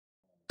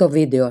Το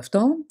βίντεο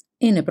αυτό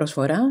είναι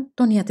προσφορά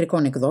των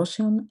ιατρικών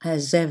εκδόσεων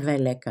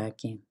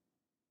Εξαιρετικά.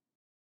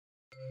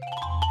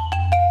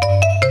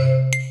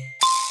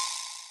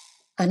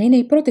 Αν είναι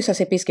η πρώτη σας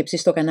επίσκεψη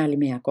στο κανάλι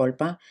Μία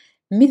Κόλπα,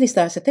 μην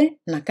διστάσετε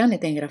να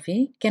κάνετε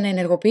εγγραφή και να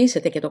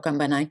ενεργοποιήσετε και το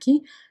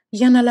καμπανάκι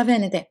για να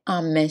λαβαίνετε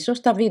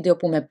αμέσως τα βίντεο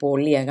που με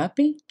πολύ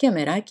αγάπη και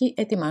μεράκι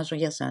ετοιμάζω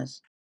για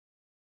σας.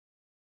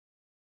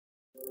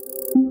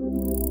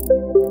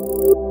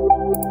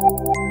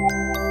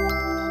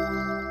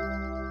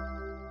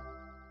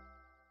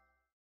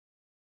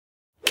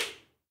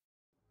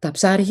 Τα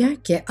ψάρια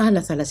και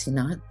άλλα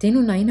θαλασσινά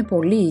τείνουν να είναι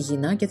πολύ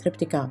υγιεινά και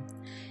θρεπτικά.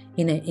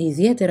 Είναι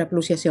ιδιαίτερα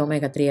πλούσια σε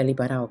ω3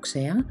 λιπαρά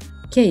οξέα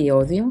και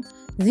ιώδιο,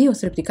 δύο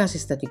θρεπτικά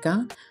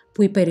συστατικά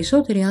που οι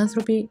περισσότεροι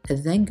άνθρωποι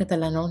δεν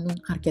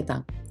καταναλώνουν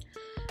αρκετά.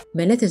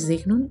 Μελέτες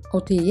δείχνουν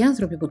ότι οι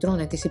άνθρωποι που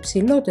τρώνε τις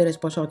υψηλότερες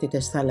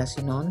ποσότητες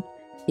θαλασσινών,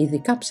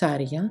 ειδικά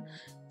ψάρια,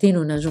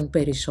 τείνουν να ζουν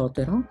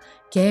περισσότερο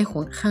και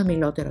έχουν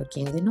χαμηλότερο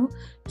κίνδυνο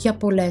για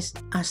πολλές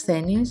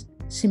ασθένειες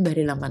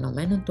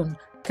συμπεριλαμβανομένων των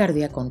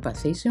καρδιακών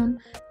παθήσεων,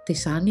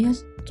 της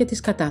άνοιας και της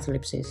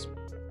κατάθλιψης.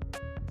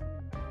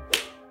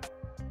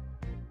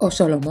 Ο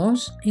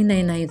σολομός είναι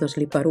ένα είδος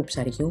λιπαρού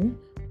ψαριού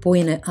που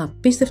είναι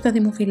απίστευτα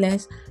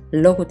δημοφιλές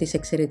λόγω της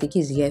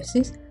εξαιρετικής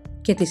γεύσης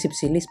και της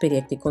υψηλής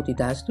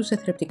περιεκτικότητάς του σε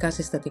θρεπτικά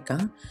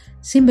συστατικά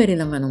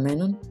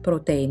συμπεριλαμβανομένων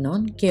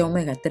πρωτεϊνών και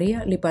ω3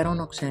 λιπαρών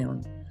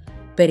οξέων.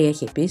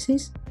 Περιέχει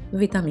επίσης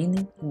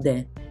βιταμίνη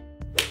D.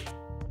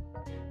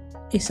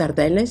 Οι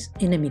σαρδέλες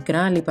είναι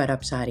μικρά λιπαρά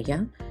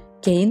ψάρια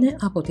και είναι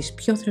από τις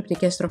πιο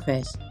θρεπτικές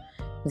τροφές.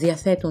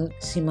 Διαθέτουν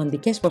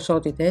σημαντικές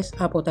ποσότητες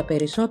από τα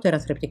περισσότερα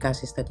θρεπτικά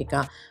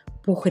συστατικά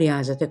που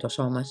χρειάζεται το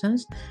σώμα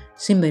σας,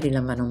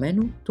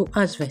 συμπεριλαμβανομένου του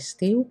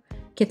ασβεστίου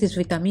και της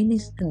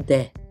βιταμίνης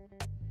D.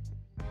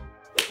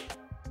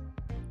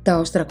 Τα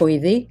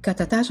οστρακοειδή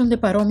κατατάσσονται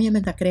παρόμοια με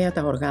τα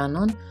κρέατα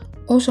οργάνων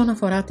όσον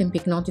αφορά την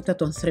πυκνότητα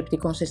των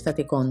θρεπτικών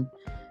συστατικών.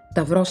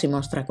 Τα βρώσιμα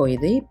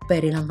οστρακοειδή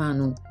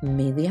περιλαμβάνουν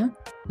μύδια,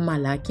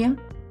 μαλάκια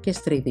και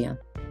στρίδια.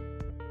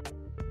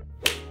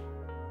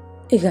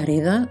 Η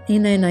γαρίδα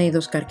είναι ένα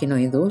είδος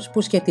καρκινοειδούς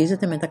που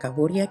σχετίζεται με τα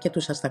καβούρια και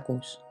τους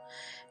αστακούς.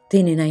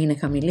 Τείνει να είναι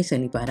χαμηλή σε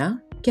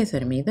λιπαρά και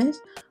θερμίδες,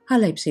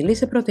 αλλά υψηλή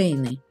σε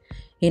πρωτεΐνη.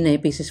 Είναι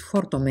επίσης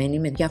φορτωμένη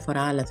με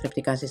διάφορα άλλα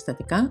θρεπτικά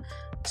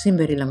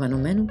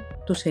συμπεριλαμβανομένου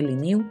του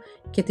σεληνίου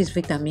και της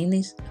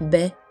βιταμίνης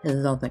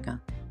B12.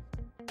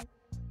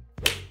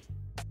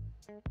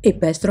 Η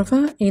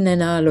πέστροφα είναι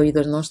ένα άλλο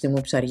είδος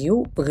νόστιμου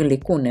ψαριού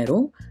γλυκού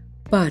νερού,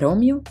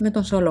 παρόμοιο με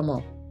τον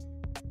σολομό.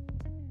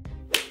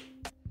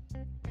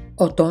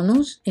 Ο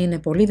τόνος είναι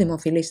πολύ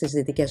δημοφιλής στις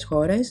δυτικές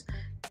χώρες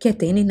και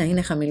τείνει να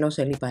είναι χαμηλό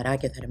σε λιπαρά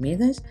και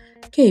θερμίδες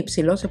και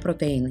υψηλό σε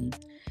πρωτεΐνη.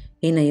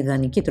 Είναι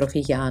ιδανική τροφή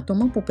για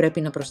άτομα που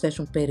πρέπει να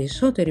προσθέσουν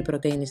περισσότερη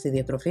πρωτεΐνη στη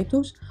διατροφή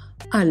τους,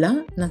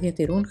 αλλά να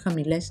διατηρούν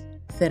χαμηλές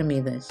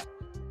θερμίδες.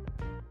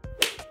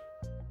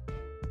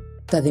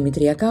 Τα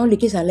δημητριακά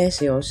ολικής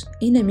αλέσεως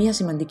είναι μια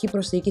σημαντική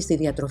προσθήκη στη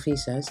διατροφή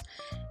σας,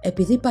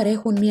 επειδή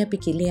παρέχουν μια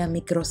ποικιλία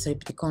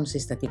μικροθρεπτικών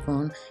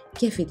συστατικών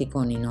και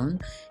φυτικών ινών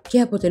και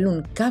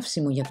αποτελούν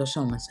καύσιμο για το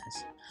σώμα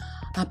σας.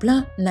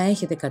 Απλά να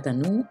έχετε κατά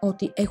νου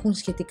ότι έχουν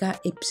σχετικά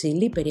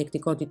υψηλή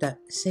περιεκτικότητα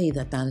σε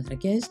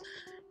υδατάνθρακες,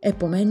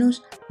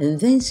 επομένως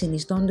δεν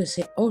συνιστώνται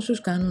σε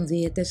όσους κάνουν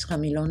δίαιτες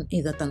χαμηλών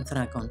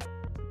υδατανθράκων.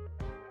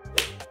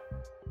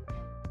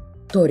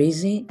 Το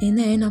ρύζι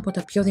είναι ένα από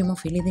τα πιο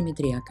δημοφιλή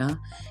δημητριακά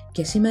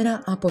και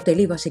σήμερα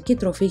αποτελεί βασική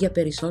τροφή για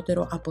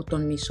περισσότερο από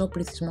τον μισό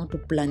πληθυσμό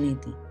του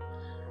πλανήτη.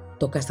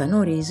 Το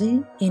καστανό ρύζι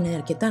είναι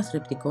αρκετά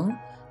θρεπτικό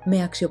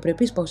με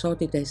αξιοπρεπείς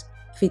ποσότητες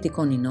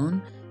φυτικών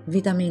ινών,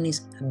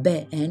 βιταμίνης B1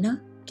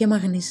 και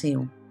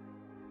μαγνησίου.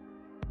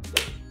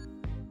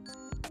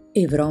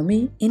 Η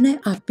βρώμη είναι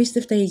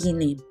απίστευτα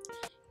υγιεινή.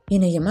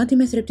 Είναι γεμάτη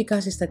με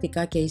θρεπτικά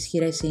συστατικά και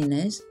ισχυρές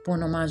ίνες που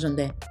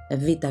ονομάζονται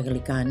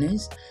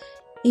β-γλυκάνες,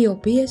 οι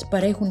οποίες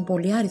παρέχουν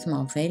πολυάριθμα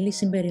ωφέλη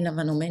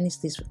συμπεριλαμβανομένης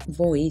της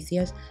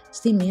βοήθειας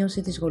στη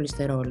μείωση της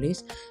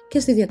χολυστερόλης και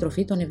στη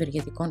διατροφή των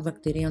ευεργετικών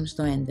βακτηρίων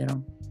στο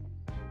έντερο.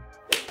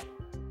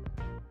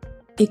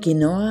 Η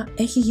κοινόα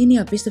έχει γίνει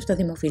απίστευτα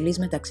δημοφιλής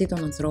μεταξύ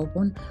των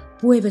ανθρώπων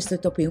που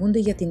ευαισθητοποιούνται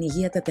για την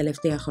υγεία τα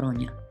τελευταία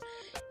χρόνια.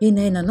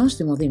 Είναι ένα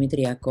νόστιμο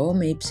δημητριακό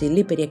με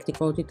υψηλή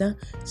περιεκτικότητα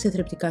σε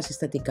θρεπτικά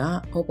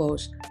συστατικά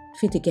όπως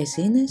φυτικές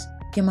ίνες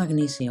και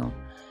μαγνήσιο.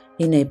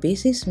 Είναι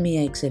επίσης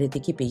μια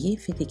εξαιρετική πηγή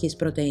φυτικής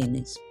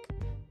πρωτεΐνης.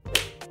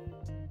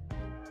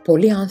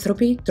 Πολλοί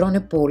άνθρωποι τρώνε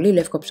πολύ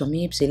λευκό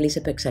ψωμί υψηλής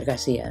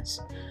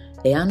επεξεργασίας.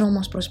 Εάν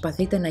όμως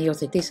προσπαθείτε να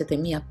υιοθετήσετε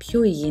μια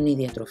πιο υγιεινή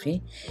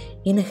διατροφή,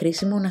 είναι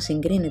χρήσιμο να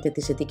συγκρίνετε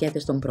τις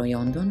ετικέτες των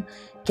προϊόντων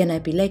και να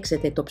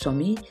επιλέξετε το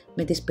ψωμί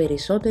με τις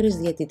περισσότερες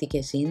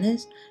διαιτητικές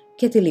ίνες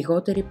και τη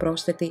λιγότερη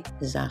πρόσθετη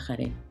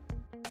ζάχαρη.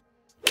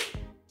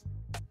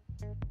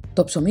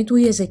 Το ψωμί του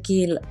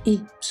Ιεζεκίλ ή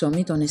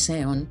ψωμί των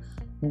Εσέων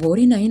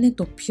μπορεί να είναι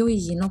το πιο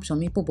υγιεινό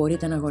ψωμί που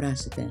μπορείτε να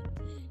αγοράσετε.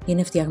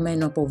 Είναι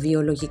φτιαγμένο από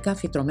βιολογικά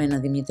φυτρωμένα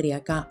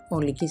δημητριακά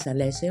ολικής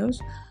αλέσεως,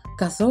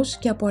 καθώς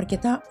και από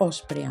αρκετά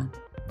όσπρια.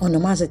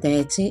 Ονομάζεται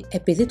έτσι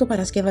επειδή το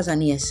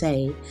παρασκεύαζαν οι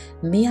Εσέοι,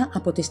 μία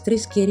από τις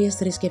 3 κύριες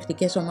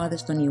θρησκευτικές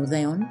ομάδες των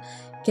Ιουδαίων,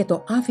 και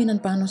το άφηναν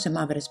πάνω σε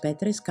μαύρες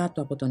πέτρες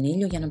κάτω από τον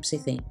ήλιο για να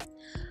ψηθεί.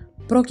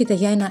 Πρόκειται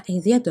για ένα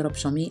ιδιαίτερο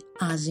ψωμί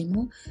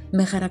άζυμο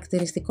με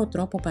χαρακτηριστικό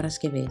τρόπο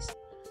παρασκευής.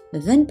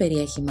 Δεν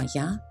περιέχει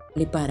μαγιά,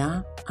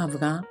 λιπαρά,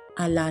 αυγά,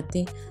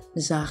 αλάτι,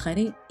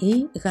 ζάχαρη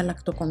ή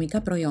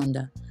γαλακτοκομικά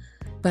προϊόντα.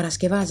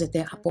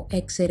 Παρασκευάζεται από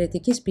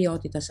εξαιρετικής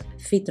ποιότητας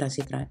φύτρα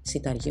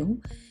σιταριού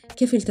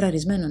και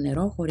φιλτραρισμένο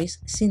νερό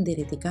χωρίς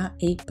συντηρητικά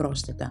ή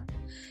πρόσθετα.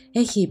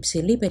 Έχει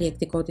υψηλή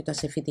περιεκτικότητα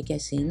σε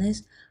φυτικές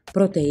ίνες,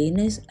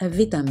 πρωτεΐνες,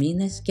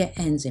 βιταμίνες και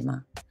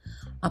ένζημα.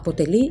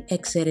 Αποτελεί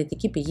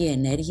εξαιρετική πηγή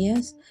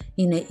ενέργειας,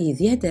 είναι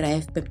ιδιαίτερα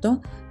εύπεπτο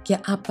και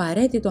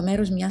απαραίτητο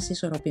μέρος μιας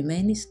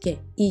ισορροπημένης και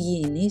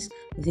υγιεινής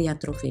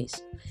διατροφής.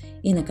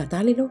 Είναι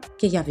κατάλληλο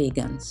και για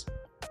vegans.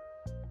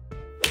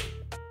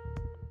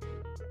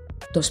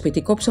 Το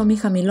σπιτικό ψωμί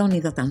χαμηλών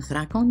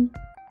υδατανθράκων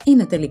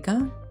είναι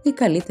τελικά η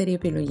καλύτερη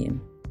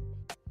επιλογή.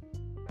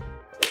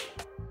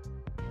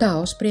 Τα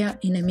όσπρια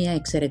είναι μια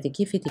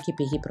εξαιρετική φυτική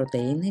πηγή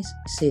πρωτεΐνης,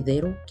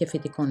 σιδήρου και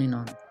φυτικών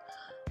ινών.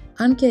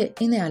 Αν και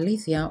είναι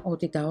αλήθεια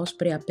ότι τα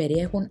όσπρια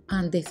περιέχουν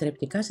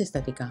αντιθρεπτικά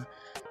συστατικά,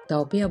 τα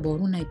οποία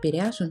μπορούν να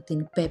επηρεάσουν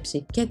την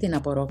πέψη και την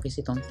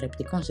απορρόφηση των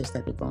θρεπτικών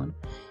συστατικών,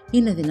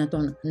 είναι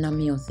δυνατόν να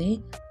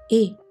μειωθεί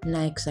ή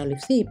να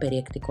εξαλειφθεί η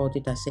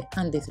περιεκτικότητα σε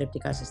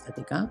αντιθρεπτικά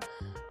συστατικά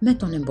με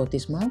τον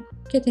εμποτισμό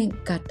και την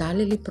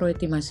κατάλληλη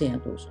προετοιμασία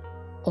τους.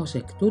 Ως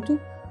εκ τούτου,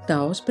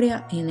 τα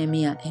όσπρια είναι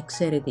μια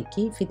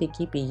εξαιρετική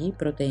φυτική πηγή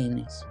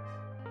πρωτεΐνης.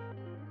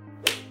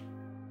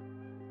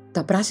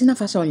 Τα πράσινα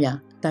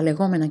φασόλια, τα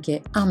λεγόμενα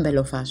και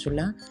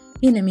άμπελοφάσουλα,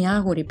 είναι μια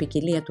άγουρη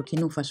ποικιλία του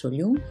κοινού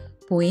φασολιού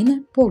που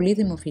είναι πολύ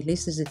δημοφιλή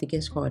στις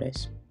δυτικές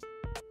χώρες.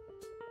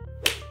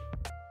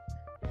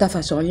 Τα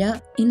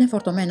φασόλια είναι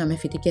φορτωμένα με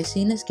φυτικές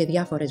ίνες και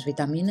διάφορες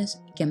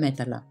βιταμίνες και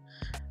μέταλλα.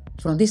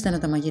 Φροντίστε να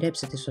τα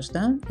μαγειρέψετε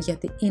σωστά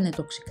γιατί είναι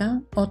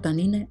τοξικά όταν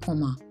είναι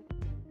ομά.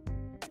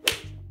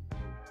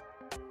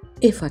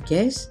 Οι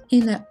φακές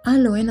είναι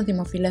άλλο ένα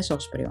δημοφιλές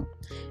όσπριο.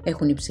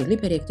 Έχουν υψηλή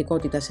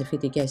περιεκτικότητα σε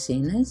φυτικές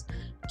ίνες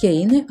και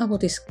είναι από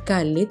τις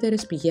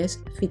καλύτερες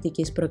πηγές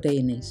φυτικής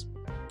πρωτεΐνης.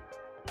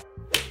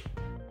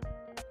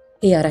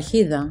 Η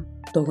αραχίδα,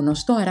 το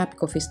γνωστό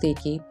αράπικο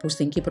φιστίκι που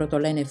στην Κύπρο το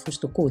λένε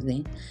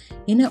φουστουκούδι,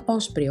 είναι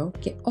όσπριο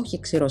και όχι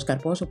ξηρός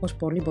καρπός όπως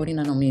πολλοί μπορεί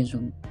να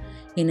νομίζουν.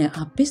 Είναι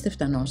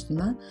απίστευτα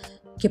νόστιμα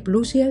και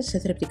πλούσια σε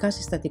θρεπτικά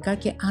συστατικά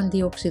και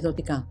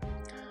αντιοξιδωτικά.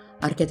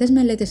 Αρκετές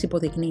μελέτες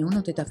υποδεικνύουν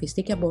ότι τα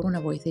φιστίκια μπορούν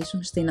να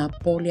βοηθήσουν στην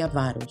απώλεια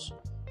βάρους.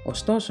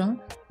 Ωστόσο,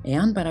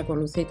 εάν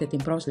παρακολουθείτε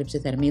την πρόσληψη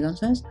θερμίδων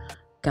σας,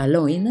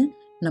 καλό είναι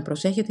να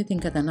προσέχετε την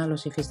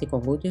κατανάλωση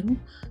φιστικοβούτυρου,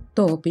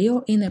 το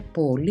οποίο είναι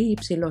πολύ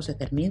υψηλό σε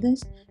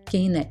θερμίδες και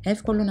είναι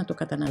εύκολο να το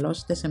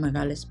καταναλώσετε σε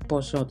μεγάλες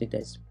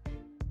ποσότητες.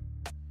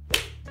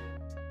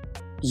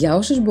 Για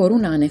όσους μπορούν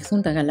να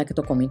ανεχθούν τα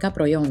γαλακτοκομικά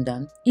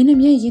προϊόντα, είναι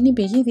μια υγιεινή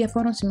πηγή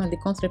διαφόρων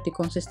σημαντικών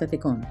θρεπτικών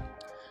συστατικών.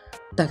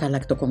 Τα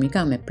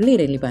γαλακτοκομικά με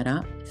πλήρη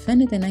λιπαρά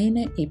φαίνεται να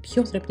είναι η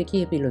πιο θρεπτική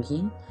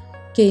επιλογή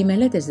και οι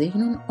μελέτες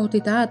δείχνουν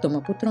ότι τα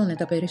άτομα που τρώνε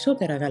τα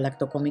περισσότερα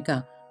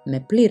γαλακτοκομικά με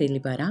πλήρη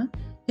λιπαρά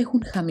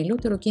έχουν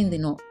χαμηλότερο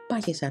κίνδυνο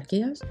πάχης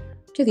αρκείας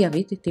και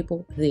διαβήτη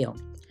τύπου 2.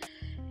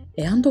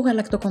 Εάν το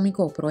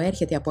γαλακτοκομικό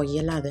προέρχεται από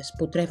αγελάδες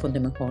που τρέφονται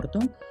με χόρτο,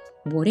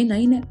 μπορεί να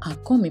είναι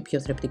ακόμη πιο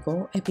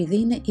θρεπτικό επειδή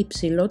είναι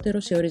υψηλότερο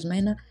σε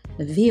ορισμένα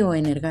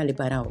βιοενεργά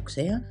λιπαρά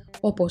οξέα,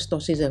 όπως το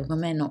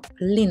συζευγμένο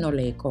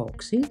λινολεϊκό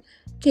οξύ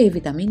και η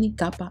βιταμίνη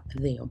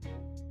K2.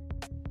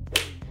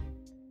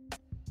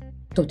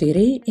 Το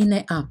τυρί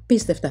είναι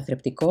απίστευτα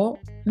θρεπτικό,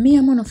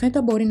 μία μόνο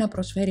φέτα μπορεί να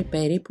προσφέρει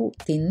περίπου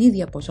την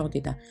ίδια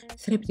ποσότητα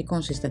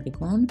θρεπτικών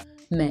συστατικών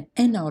με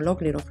ένα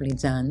ολόκληρο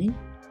φλιτζάνι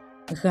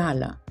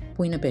γάλα,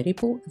 που είναι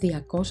περίπου 240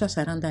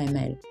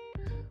 ml.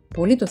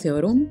 Πολλοί το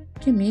θεωρούν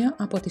και μία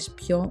από τις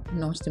πιο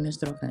νόστιμες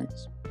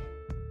τροφές.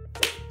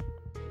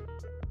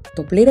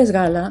 Το πλήρες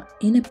γάλα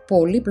είναι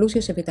πολύ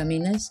πλούσιο σε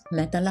βιταμίνες,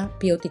 μέταλλα,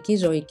 ποιοτική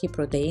ζωική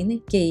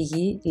πρωτεΐνη και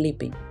υγιή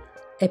λίπη.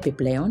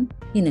 Επιπλέον,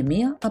 είναι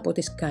μία από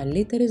τις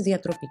καλύτερες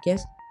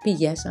διατροφικές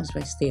πηγές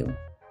ασβεστίου.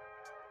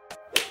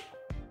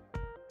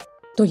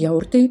 Το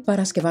γιαούρτι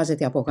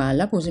παρασκευάζεται από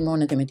γάλα που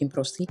ζυμώνεται με την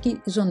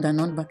προσθήκη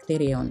ζωντανών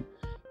βακτηρίων.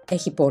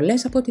 Έχει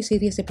πολλές από τις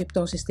ίδιες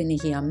επιπτώσεις στην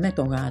υγεία με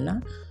το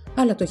γάλα,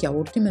 αλλά το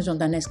γιαούρτι με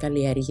ζωντανές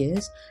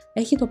καλλιέργειες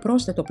έχει το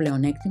πρόσθετο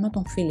πλεονέκτημα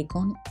των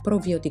φιλικών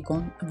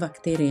προβιωτικών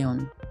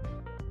βακτηρίων.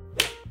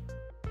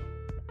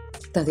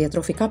 Τα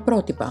διατροφικά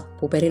πρότυπα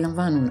που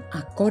περιλαμβάνουν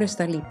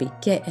ακόρεστα λίπη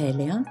και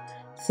έλαια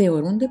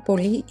θεωρούνται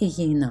πολύ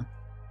υγιεινά.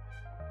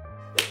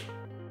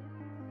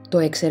 Το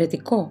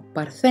εξαιρετικό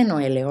παρθένο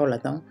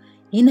ελαιόλαδο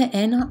είναι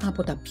ένα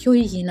από τα πιο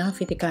υγιεινά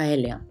φυτικά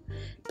έλαια.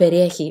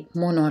 Περιέχει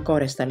μόνο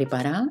ακόρεστα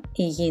λιπαρά,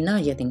 υγιεινά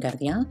για την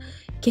καρδιά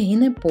και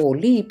είναι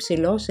πολύ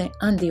υψηλό σε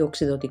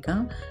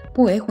αντιοξιδωτικά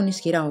που έχουν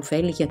ισχυρά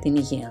ωφέλη για την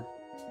υγεία.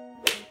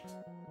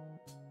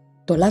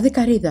 Το λάδι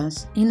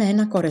καρύδας είναι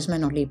ένα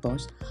κορεσμένο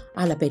λίπος,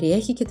 αλλά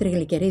περιέχει και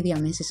τριγλικερίδια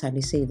μέσης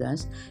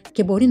αλυσίδας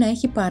και μπορεί να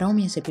έχει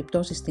παρόμοιες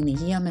επιπτώσεις στην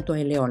υγεία με το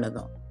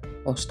ελαιόλαδο.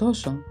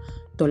 Ωστόσο,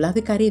 το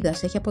λάδι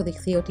καρύδας έχει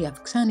αποδειχθεί ότι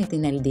αυξάνει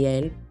την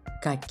LDL,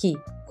 κακή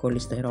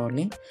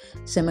χολυστερόλη,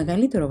 σε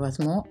μεγαλύτερο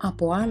βαθμό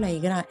από άλλα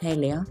υγρά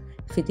έλαια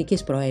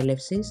φυτικής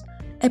προέλευσης,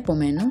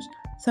 επομένως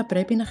θα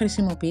πρέπει να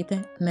χρησιμοποιείται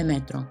με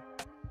μέτρο.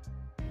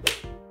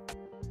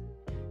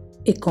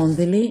 Οι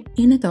κόνδυλοι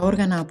είναι τα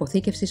όργανα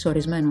αποθήκευσης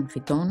ορισμένων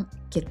φυτών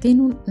και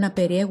τείνουν να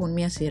περιέχουν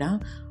μια σειρά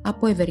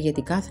από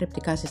ευεργετικά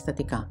θρεπτικά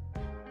συστατικά.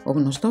 Ο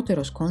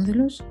γνωστότερος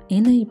κόνδυλος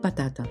είναι η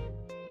πατάτα.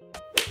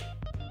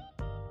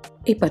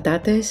 Οι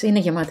πατάτες είναι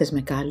γεμάτες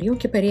με κάλιο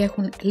και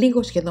περιέχουν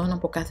λίγο σχεδόν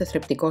από κάθε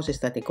θρεπτικό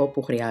συστατικό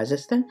που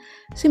χρειάζεστε,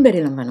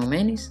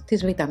 συμπεριλαμβανομένης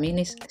της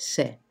βιταμίνης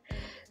C.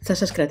 Θα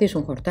σας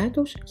κρατήσουν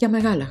χορτάτους για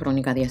μεγάλα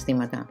χρονικά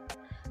διαστήματα.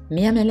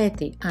 Μία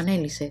μελέτη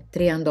ανέλυσε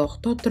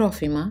 38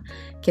 τρόφιμα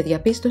και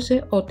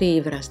διαπίστωσε ότι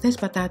οι βραστές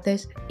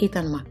πατάτες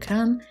ήταν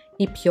μακράν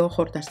οι πιο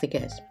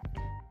χορταστικές.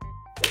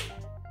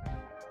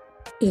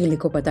 Οι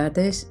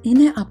γλυκοπατάτες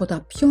είναι από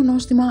τα πιο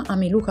νόστιμα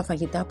αμυλούχα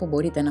φαγητά που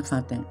μπορείτε να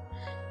φάτε.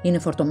 Είναι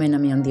φορτωμένα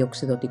με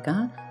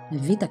αντιοξιδωτικά,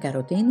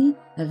 β-καροτίνη,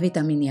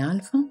 βιταμίνη Α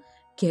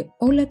και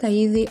όλα τα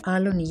είδη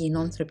άλλων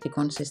υγιεινών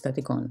θρεπτικών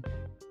συστατικών.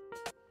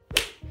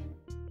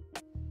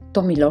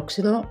 Το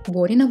Μηλόξιδο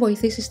μπορεί να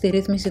βοηθήσει στη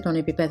ρύθμιση των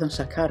επιπέδων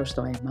σακχάρου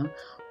στο αίμα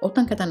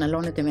όταν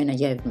καταναλώνεται με ένα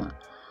γεύμα,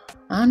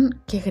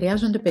 αν και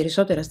χρειάζονται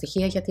περισσότερα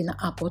στοιχεία για την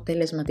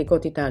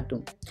αποτελεσματικότητά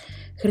του.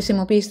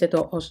 Χρησιμοποιήστε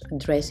το ως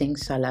dressing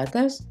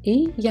σαλάτας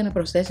ή για να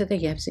προσθέσετε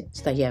γεύση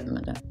στα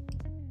γεύματα.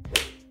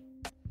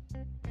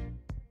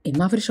 Η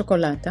μαύρη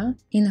σοκολάτα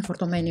είναι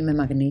φορτωμένη με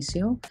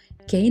μαγνήσιο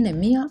και είναι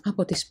μία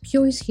από τις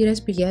πιο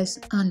ισχυρές πηγές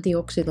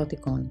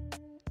αντιοξιδωτικών.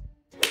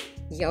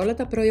 Για όλα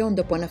τα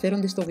προϊόντα που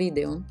αναφέρονται στο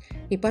βίντεο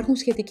υπάρχουν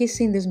σχετικοί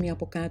σύνδεσμοι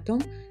από κάτω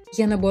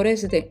για να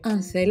μπορέσετε,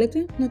 αν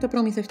θέλετε, να τα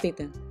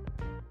προμηθευτείτε.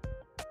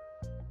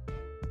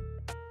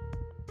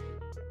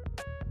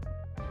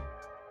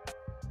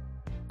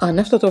 Αν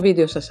αυτό το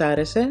βίντεο σας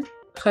άρεσε,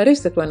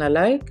 χαρίστε του ένα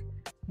like,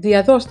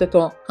 διαδώστε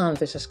το αν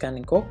δεν σας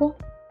κάνει κόπο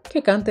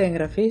και κάντε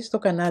εγγραφή στο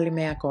κανάλι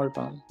Μέα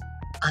Κόλπα.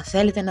 Αν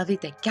θέλετε να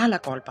δείτε κι άλλα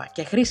κόλπα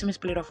και χρήσιμες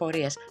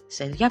πληροφορίες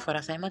σε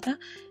διάφορα θέματα,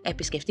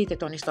 επισκεφτείτε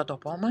τον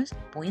ιστότοπό μας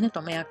που είναι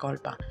το Μέα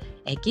Κόλπα.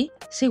 Εκεί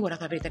σίγουρα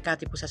θα βρείτε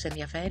κάτι που σας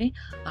ενδιαφέρει,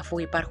 αφού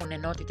υπάρχουν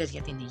ενότητες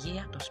για την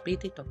υγεία, το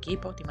σπίτι, το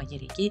κήπο, τη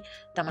μαγειρική,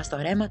 τα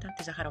μαστορέματα,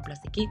 τη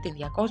ζαχαροπλαστική, την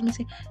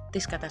διακόσμηση,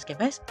 τις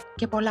κατασκευές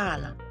και πολλά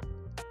άλλα.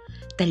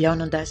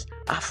 Τελειώνοντας,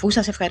 αφού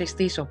σας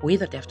ευχαριστήσω που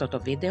είδατε αυτό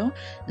το βίντεο,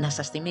 να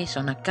σας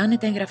θυμίσω να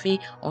κάνετε εγγραφή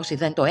όσοι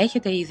δεν το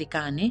έχετε ήδη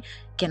κάνει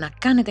και να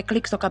κάνετε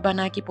κλικ στο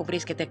καμπανάκι που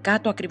βρίσκεται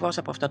κάτω ακριβώς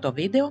από αυτό το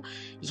βίντεο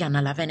για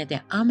να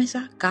λαβαίνετε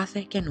άμεσα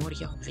κάθε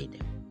καινούριο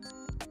βίντεο.